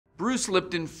Bruce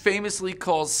Lipton famously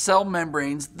calls cell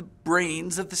membranes the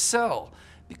brains of the cell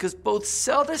because both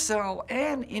cell-to-cell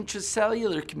and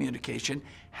intracellular communication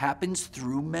happens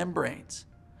through membranes.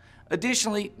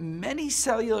 Additionally, many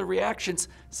cellular reactions,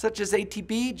 such as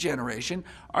ATP generation,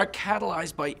 are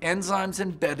catalyzed by enzymes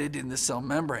embedded in the cell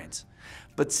membranes.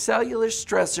 But cellular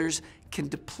stressors can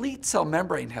deplete cell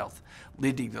membrane health,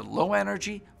 leading to low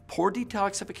energy, poor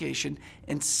detoxification,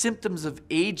 and symptoms of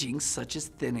aging such as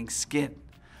thinning skin.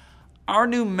 Our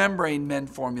new Membrane Men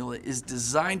formula is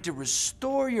designed to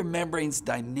restore your membrane's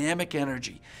dynamic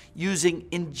energy using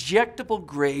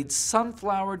injectable-grade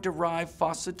sunflower-derived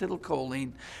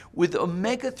phosphatidylcholine with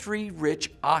omega-3 rich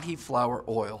Ahiflower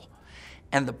oil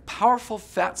and the powerful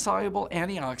fat-soluble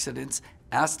antioxidants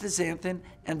astaxanthin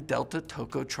and delta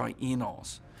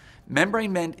tocotrienols.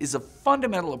 Membrane Men is a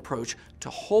fundamental approach to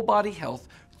whole-body health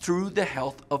through the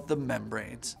health of the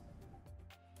membranes.